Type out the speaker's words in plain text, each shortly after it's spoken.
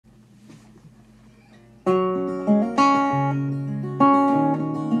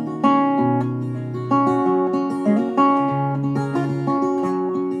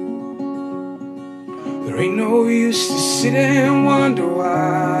sit and wonder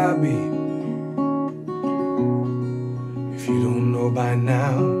why, babe. If you don't know by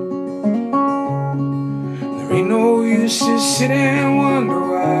now, there ain't no use to sit and wonder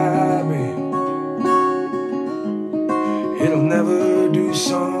why, babe. It'll never do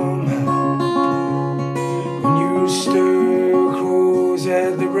somehow. When you stir crows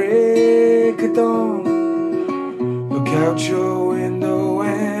at the break of dawn, look out your window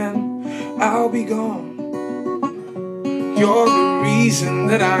and I'll be gone. You're the reason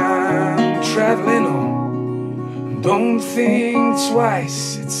that I'm traveling on. Don't think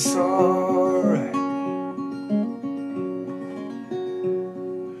twice, it's alright.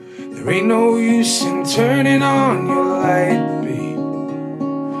 There ain't no use in turning on your light, babe.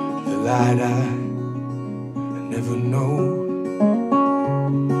 The light I never know.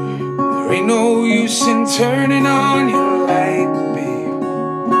 There ain't no use in turning on your light, babe.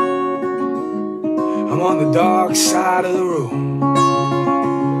 I'm on the dark side of the road,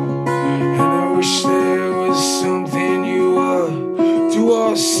 and I wish there was something you would do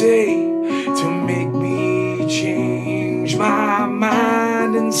or say to make me change my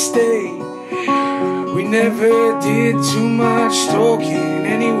mind and stay. We never did too much talking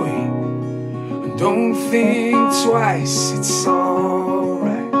anyway. Don't think twice, it's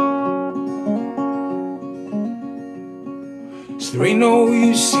alright. So there ain't no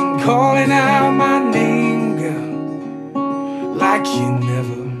use in calling out my name, girl, like you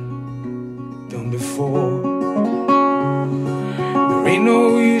never done before. There ain't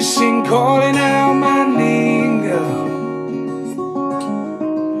no use in calling out my name, girl.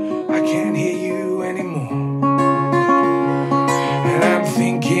 I can't hear you anymore. And I'm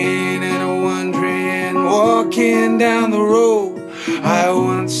thinking and wondering, walking down the road. I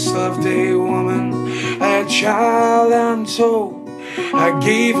once loved a woman, a child I'm told. I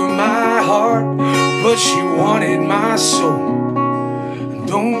gave her my heart, but she wanted my soul.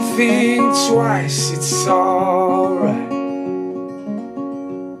 Don't think twice, it's alright.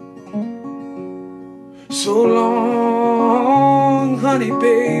 So long, honey,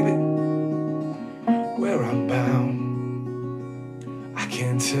 baby, where I'm bound, I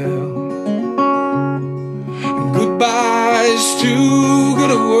can't tell. And goodbye's too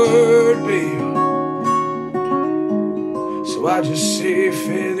good a word, babe, so I just say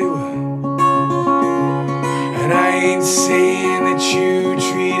fare thee well. And I ain't saying that you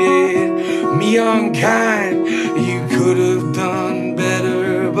treated me unkind. You could have done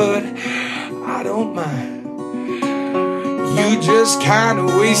better, but I don't mind. You just kinda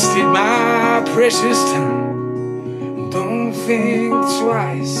wasted my precious time. Don't think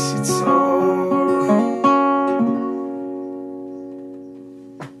twice, it's all